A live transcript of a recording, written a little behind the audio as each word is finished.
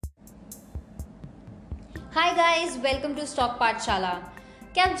Hi guys, welcome to stock पाठशाला।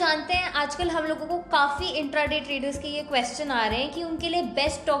 क्या आप जानते हैं आजकल हम लोगों को काफ़ी इंट्राडे ट्रेडर्स के ये क्वेश्चन आ रहे हैं कि उनके लिए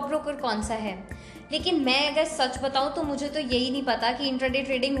बेस्ट स्टॉक ब्रोकर कौन सा है। लेकिन मैं अगर सच बताऊं तो मुझे तो यही नहीं पता कि इंट्राडे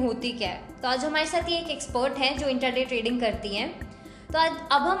ट्रेडिंग होती क्या है। तो आज हमारे साथ ये एक एक्सपर्ट हैं जो इंट्राडे ट्रेडिंग करती हैं। तो आज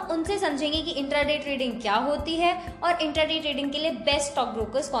अब हम उनसे समझेंगे कि इंट्राडे ट्रेडिंग क्या होती है और इंट्राडे ट्रेडिंग के लिए बेस्ट स्टॉक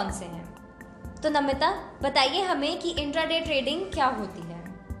ब्रोकर्स कौन से हैं। तो नमिता, बताइए हमें कि इंट्राडे ट्रेडिंग क्या होती है।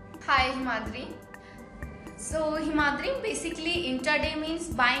 Hi Himadri. So Himadri, basically intraday means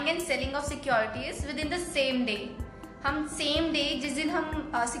buying and selling of securities within the same day. हम सेम डे जिस दिन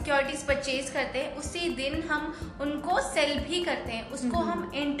हम सिक्योरिटीज परचेज करते हैं उसी दिन हम उनको सेल भी करते हैं, उसको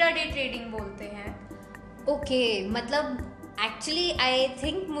हम इंट्राडे ट्रेडिंग बोलते हैं। ओके, मतलब एक्चुअली आई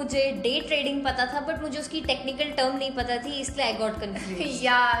थिंक मुझे डे ट्रेडिंग पता था बट मुझे उसकी टेक्निकल टर्म नहीं पता थी, इसलिए आई गॉट कंफ्यूज्ड।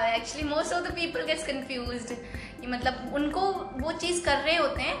 या actually most of the people gets confused, मतलब उनको वो चीज कर रहे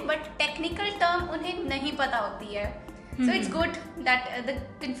होते हैं बट टेक्निकल टर्म उन्हें नहीं पता होती है। So it's good that the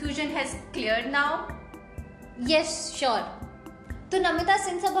confusion has cleared now. Yes sure. तो नमिता,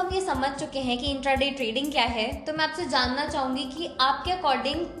 सिंस अब हम ये समझ चुके हैं कि इंट्राडे ट्रेडिंग क्या है, तो मैं आपसे जानना चाहूंगी कि आपके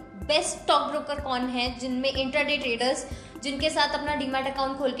अकॉर्डिंग बेस्ट स्टॉक ब्रोकर कौन है जिनमें इंट्राडे ट्रेडर्स जिनके साथ अपना डीमैट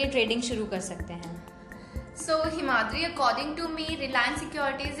अकाउंट खोल के ट्रेडिंग शुरू कर सकते हैं। So Himadri, according to me, Reliance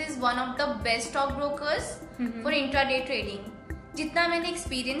Securities is one of the best stock brokers for intraday trading. जितना मैंने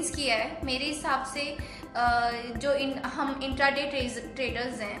एक्सपीरियंस किया है, मेरे हिसाब से जो हम इंट्राडे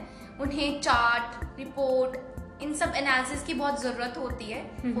ट्रेडर्स हैं उन्हें चार्ट, रिपोर्ट, इन सब एनालिसिस की बहुत ज़रूरत होती है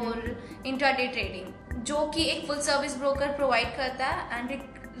फॉर इंट्राडे ट्रेडिंग, जो कि एक फुल सर्विस ब्रोकर प्रोवाइड करता है। And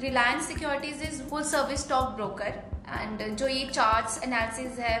Reliance securities is full service stock broker. And जो ये चार्ट्स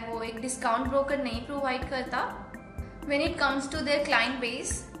एनालिसिस है वो एक डिस्काउंट ब्रोकर नहीं प्रोवाइड करता। When it comes to there client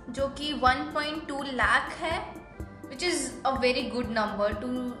base, जो कि 1.2 लाख है, which is a very good number two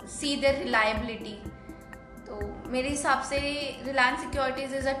C there reliability. तो मेरे हिसाब से Reliance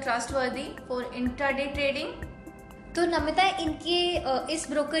securities is a trust वर्दी फॉर इंट्राडे ट्रेडिंग। तो नमिता, इनके इस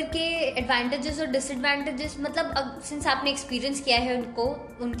ब्रोकर के एडवांटेजेस और डिसएडवांटेजेस, मतलब सिंस आपने एक्सपीरियंस किया है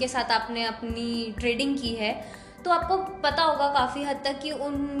उनके साथ आपने अपनी ट्रेडिंग की है, तो आपको पता होगा काफ़ी हद तक कि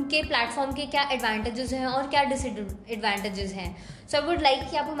उनके प्लेटफॉर्म के क्या एडवांटेजेस हैं और क्या डिसएडवांटेजेस हैं। सो आई वुड लाइक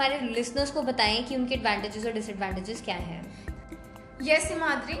कि आप हमारे लिसनर्स को बताएं कि उनके एडवांटेजेस और डिसएडवांटेजेस क्या हैं। यस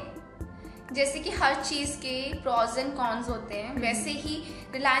हिमाद्री, जैसे कि हर चीज़ के प्रॉज एंड कॉन्स होते हैं, वैसे ही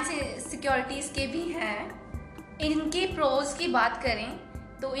रिलायंस सिक्योरिटीज़ के भी हैं। इनके प्रोज की बात करें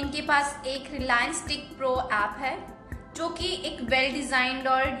तो इनके पास एक रिलायंस टिक प्रो ऐप है, जो कि एक वेल डिजाइंड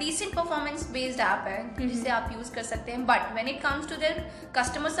और डिसेंट परफॉर्मेंस बेस्ड ऐप है जिसे आप यूज कर सकते हैं। But when it comes to their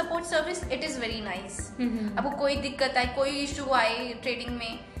customer support service, it is very nice. आपको कोई दिक्कत आए, कोई इशू आए ट्रेडिंग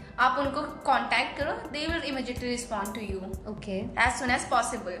में, आप उनको कांटेक्ट करो, they will immediately respond to you okay as soon as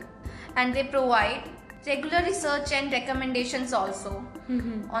possible. And they provide regular research and recommendations also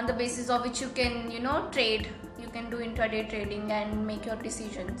on the basis of which you can trade, you can do intraday trading and make your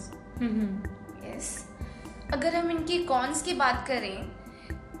decisions. Yes. अगर हम इनकी cons की बात करें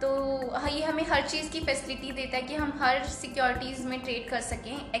तो ये हमें हर चीज़ की फैसिलिटी देता है कि हम हर सिक्योरिटीज में ट्रेड कर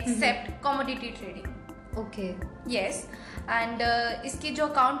सकें except commodity trading. Okay yes. And इसके जो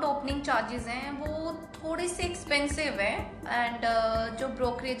अकाउंट ओपनिंग चार्जेस हैं वो थोड़े से एक्सपेंसिव है, एंड जो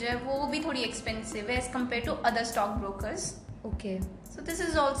ब्रोकरेज है वो भी थोड़ी एक्सपेंसिव है as compare to other stock brokers. Okay, so this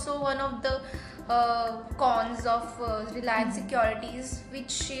is also one of the cons of Reliance Securities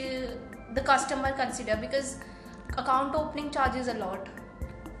which the customer consider, because account opening charges a lot.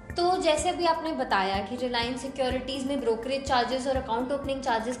 तो जैसे अभी आपने बताया कि रिलायंस सिक्योरिटीज़ में ब्रोकरेज चार्जेस और अकाउंट ओपनिंग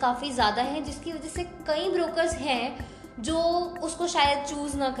चार्जेस काफ़ी ज़्यादा हैं, जिसकी वजह से कई ब्रोकर्स हैं जो उसको शायद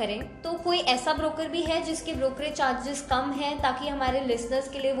चूज़ ना करें। तो कोई ऐसा ब्रोकर भी है जिसके ब्रोकरेज चार्जेस कम हैं ताकि हमारे लिसनर्स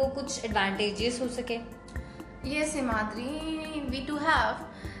के लिए वो कुछ एडवांटेजेस हो सके? Yes Himadri, we do have,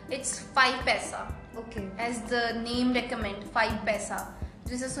 it's 5 पैसा। Okay. As the name recommend, 5 पैसा,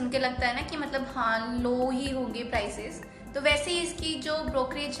 जिसे सुन के लगता है ना कि मतलब हाँ लो ही होंगे प्राइसेस, तो वैसे ही इसकी जो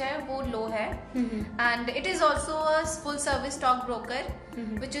ब्रोकरेज है वो लो है। And it is also a full service stock broker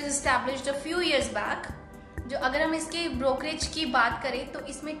which is established a few years back. जो अगर हम इसके ब्रोकरेज की बात करें तो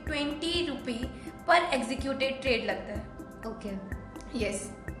इसमें 20 रुपी पर एग्जीक्यूटेड ट्रेड लगता है। Okay, yes.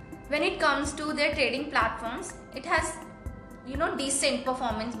 When it comes to their trading platforms, it has decent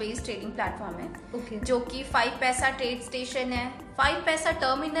performance based trading platform है। Okay. जो कि 5 पैसा ट्रेड स्टेशन है, 5 पैसा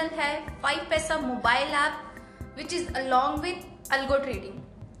टर्मिनल है, 5 Paisa mobile app which is along with algo trading.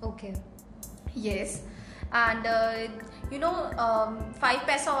 Okay. Yes. And 5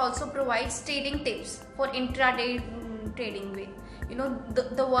 paisa also provides trading tips for intraday trading way. You know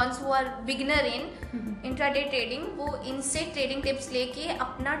the ones who are beginner in intraday trading, वो इनसे trading tips लेके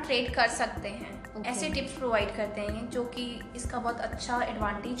अपना trade कर सकते हैं। ऐसे tips provide करते हैं जो कि इसका बहुत अच्छा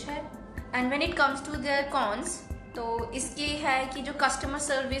एडवांटेज है। And when it comes to their cons, तो इसके है कि जो कस्टमर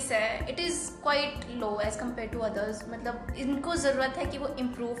सर्विस है it is quite low as compare to others. मतलब इनको ज़रूरत है कि वो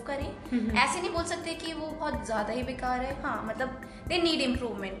इम्प्रूव करें। ऐसे नहीं बोल सकते कि वो बहुत ज़्यादा ही बेकार है, हाँ मतलब they need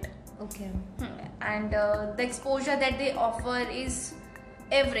improvement. Okay. And the exposure that they offer is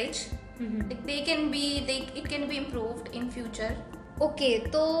average, it can be improved in future. Okay,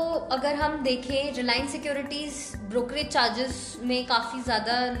 तो अगर हम देखें रिलायंस सिक्योरिटीज़ ब्रोकरेज चार्जेस में काफ़ी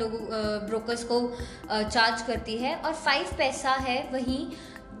ज़्यादा लोगों ब्रोकर्स को चार्ज करती है, और 5 पैसा है वहीं,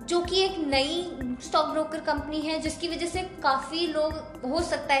 जो कि एक नई स्टॉक ब्रोकर कंपनी है, जिसकी वजह से काफ़ी लोग हो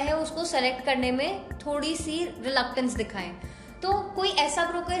सकता है उसको सेलेक्ट करने में थोड़ी सी रिलक्टेंस दिखाएं। तो कोई ऐसा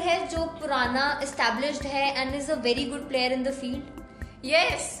ब्रोकर है जो पुराना एस्टैब्लिश्ड है and is a very good player in the field?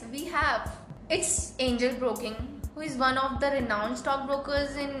 Yes, we have. It's Angel Broking, who is one of the renowned stock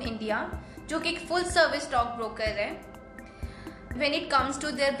brokers in India, जो कि एक full service stock broker है। When it comes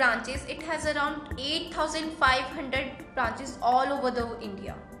to their branches, it has around 8,500 branches all over the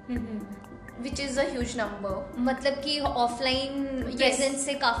India, which is a huge number. मतलब कि offline presence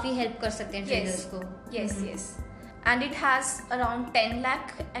से काफ़ी help कर सकते हैं ट्रेडर्स को। Yes, yes. And it has around 10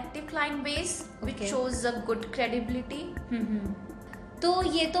 lakh active client base, which shows a good credibility. तो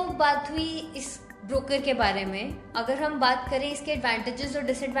ये तो बात हुई इस ब्रोकर के बारे में। अगर हम बात करें इसके एडवांटेजेस और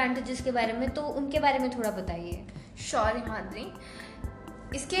डिसएडवांटेजेस के बारे में, तो उनके बारे में थोड़ा बताइए। श्योर हिमाद्री,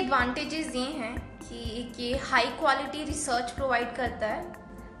 इसके एडवांटेजेस ये हैं कि ये हाई क्वालिटी रिसर्च प्रोवाइड करता है,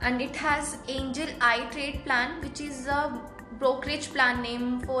 and it has angel I trade plan which is a brokerage plan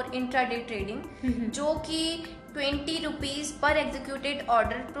name for intraday trading, जो कि 20 रुपीज़ पर एग्जीक्यूटेड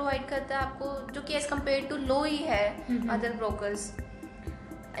ऑर्डर प्रोवाइड करता है आपको, जो कि एज कम्पेयर टू लो ही है other brokers.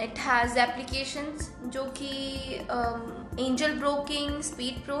 It has applications जो कि एंजल ब्रोकिंग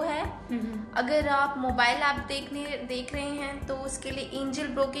स्पीड प्रो है। अगर आप मोबाइल ऐप देख रहे हैं तो उसके लिए एंजल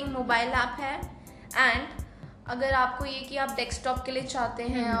ब्रोकिंग मोबाइल ऐप है। एंड अगर आपको ये कि आप डेस्कटॉप के लिए चाहते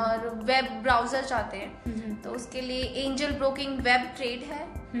हैं और वेब ब्राउज़र चाहते हैं, तो उसके लिए एंजल ब्रोकिंग वेब ट्रेड है।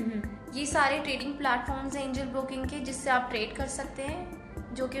 ये सारे ट्रेडिंग प्लेटफॉर्म्स हैं एंजल ब्रोकिंग के, जिससे आप ट्रेड कर सकते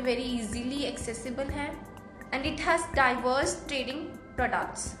हैं, जो कि वेरी इजीली एक्सेसिबल है। And it has diverse trading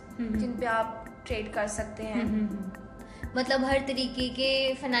products जिन पे आप ट्रेड कर सकते हैं। मतलब हर तरीके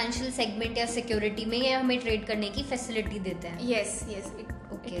के फाइनेंशियल सेगमेंट या सिक्योरिटी में ये हमें ट्रेड करने की फैसिलिटी देते हैं। Yes yes,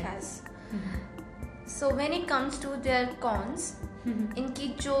 it has. So when it comes to their cons, इनकी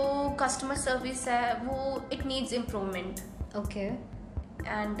जो कस्टमर सर्विस है वो it needs improvement. Okay.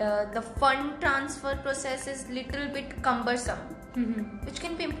 And the fund transfer process is little bit cumbersome, which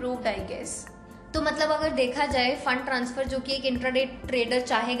can be improved, I guess. तो मतलब अगर देखा जाए fund transfer जो कि एक इंट्राडे ट्रेडर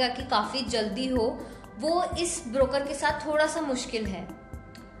चाहेगा कि काफ़ी जल्दी हो, वो इस ब्रोकर के साथ थोड़ा सा मुश्किल है।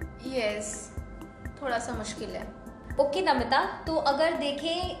 यस, थोड़ा सा मुश्किल है। ओके नमिता, तो अगर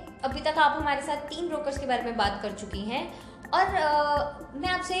देखें अभी तक आप हमारे साथ 3 ब्रोकर्स के बारे में बात कर चुकी हैं, और मैं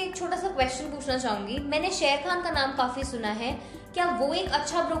आपसे एक छोटा सा क्वेश्चन पूछना चाहूँगी। मैंने शेर खान का नाम काफ़ी सुना है, क्या वो एक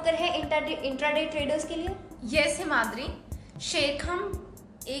अच्छा ब्रोकर है इंट्राडे ट्रेडर्स के लिए? यस हिमाद्री, शेर खान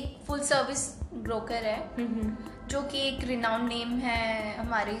एक फुल सर्विस ब्रोकर है, जो कि एक रिनाउंड नेम है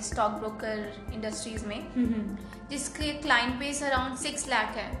हमारे स्टॉक ब्रोकर इंडस्ट्रीज में, जिसके क्लाइंट बेस अराउंड 6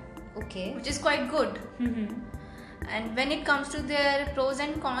 लाख है। Okay, which is quite good. And when it comes to their pros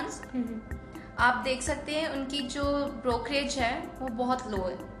and cons, आप देख सकते हैं उनकी जो ब्रोकरेज है वो बहुत लो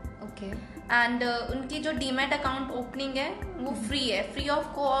है। ओके। एंड उनकी जो डीमैट अकाउंट ओपनिंग है वो फ्री है, free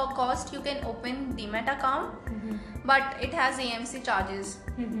of cost you can open demat account, but it has AMC charges.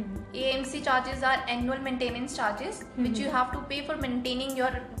 AMC charges are annual maintenance charges, which you have to pay for maintaining your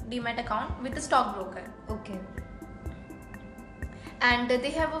demat account with the stockbroker. Okay. And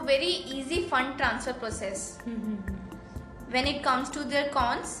they have a very easy fund transfer process. When it comes to their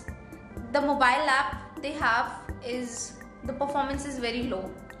cons, the mobile app they have is the performance is very low.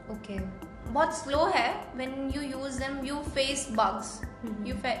 Okay. बहुत slow है. When you use them, you face bugs,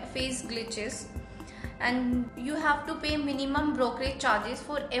 you face glitches. And you have to pay minimum brokerage charges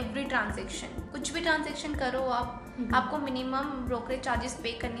for every transaction. कुछ भी transaction करो आपको minimum brokerage charges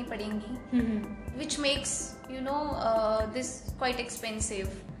पे करनी पड़ेंगी, which makes this quite expensive.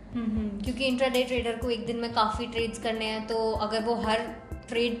 क्योंकि intraday trader को एक दिन में काफ़ी ट्रेड्स करने हैं, तो अगर वो हर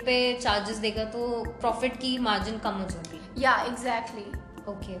ट्रेड पे चार्जेस देगा तो प्रॉफिट की मार्जिन कम हो जाएगी। या एग्जैक्टली।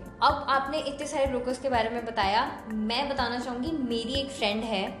 ओके, अब आपने इतने सारे ब्रोकर्स के बारे में बताया। मैं बताना चाहूँगी, मेरी एक फ्रेंड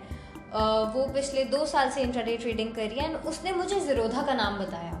है, वो पिछले 2 साल से इंट्राडे ट्रेडिंग कर रही है, और उसने मुझे ज़ीरोधा का नाम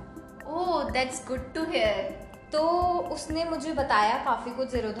बताया। ओह, दैट्स गुड टू हियर। तो उसने मुझे बताया काफ़ी कुछ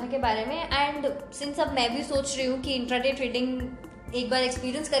ज़ेरोधा के बारे में। एंड सिंस अब मैं भी सोच रही हूँ कि इंट्राडे ट्रेडिंग एक बार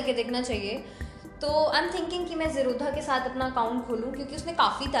एक्सपीरियंस करके देखना चाहिए, तो आई एम थिंकिंग कि मैं ज़ेरोधा के साथ अपना अकाउंट खोलूँ, क्योंकि उसने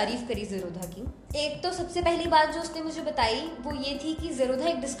काफ़ी तारीफ़ करी ज़ेरोधा की। एक तो सबसे पहली बात जो उसने मुझे बताई वो ये थी कि ज़ेरोधा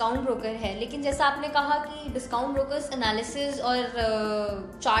एक डिस्काउंट ब्रोकर है, लेकिन जैसा आपने कहा कि डिस्काउंट ब्रोकर्स एनालिसिस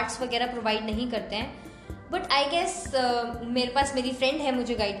और चार्ट्स वगैरह प्रोवाइड नहीं करते हैं, बट आई गेस मेरे पास मेरी फ्रेंड है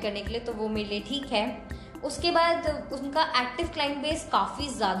मुझे गाइड करने के लिए, तो वो मेरे लिए ठीक है। उसके बाद उनका एक्टिव क्लाइंट बेस काफ़ी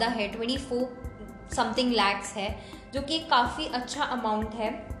ज़्यादा है, 24 समथिंग लैक्स है, जो कि काफ़ी अच्छा अमाउंट है।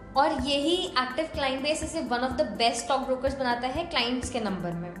 और यही एक्टिव क्लाइंट बेस इसे one of the best stock brokers बनाता है क्लाइंट्स के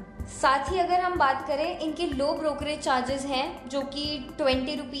नंबर में। साथ ही अगर हम बात करें, इनके लो ब्रोकरेज चार्जेस हैं जो कि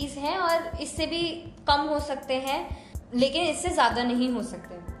 20 रुपीज़ हैं, और इससे भी कम हो सकते हैं, लेकिन इससे ज़्यादा नहीं हो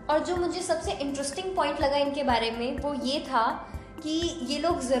सकते। और जो मुझे सबसे इंटरेस्टिंग पॉइंट लगा इनके बारे में वो ये था कि ये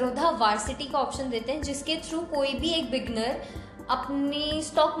लोग ज़ेरोधा वार्सिटी का ऑप्शन देते हैं, जिसके थ्रू कोई भी एक बिगनर अपनी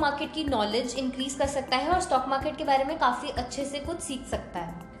स्टॉक मार्केट की नॉलेज इंक्रीज कर सकता है और स्टॉक मार्केट के बारे में काफ़ी अच्छे से कुछ सीख सकता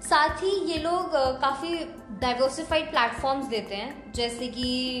है। साथ ही ये लोग काफ़ी डाइवर्सिफाइड प्लेटफॉर्म्स देते हैं, जैसे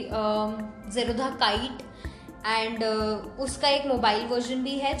कि ज़ेरोधा काइट, एंड उसका एक मोबाइल वर्जन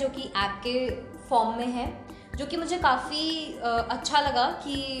भी है जो कि ऐप के फॉर्म में है, जो कि मुझे काफ़ी अच्छा लगा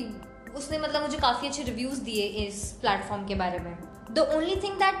कि उसने मतलब मुझे काफ़ी अच्छे रिव्यूज़ दिए इस प्लेटफॉर्म के बारे में। The only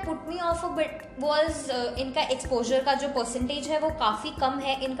thing that put me of a bit was इनका एक्सपोजर का जो परसेंटेज है वो काफ़ी कम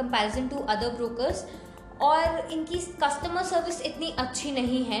है in comparison to other brokers, और इनकी कस्टमर सर्विस इतनी अच्छी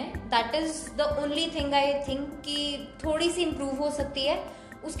नहीं है। That is the only thing I think कि थोड़ी सी इम्प्रूव हो सकती है।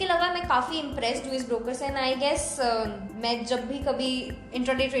 उसके अलावा मैं काफ़ी इम्प्रेस्ड हूँ इस ब्रोकर से, एंड आई गेस मैं जब भी कभी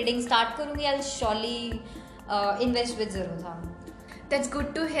इंट्राडे ट्रेडिंग स्टार्ट करूँगी I will surely invest with Zerodha. That's good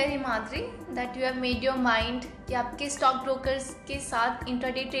to hear, Himadri, that you have made your mind कि आपके स्टॉक ब्रोकर्स के साथ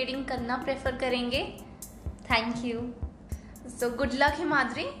इंट्राडे ट्रेडिंग करना प्रेफर करेंगे। Thank you. So good luck,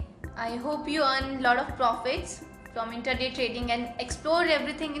 Himadri. I hope you earn lot of profits from intraday trading and explore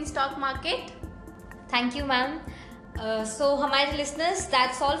everything in stock market. Thank you ma'am. सो हमारे listeners,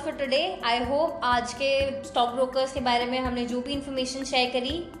 that's all for today. I hope आज के stock brokers के बारे में हमने जो भी information share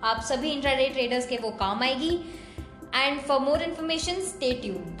करी आप सभी इंट्राडे ट्रेडर्स के वो काम आएगी। And for more information, stay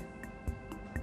tuned.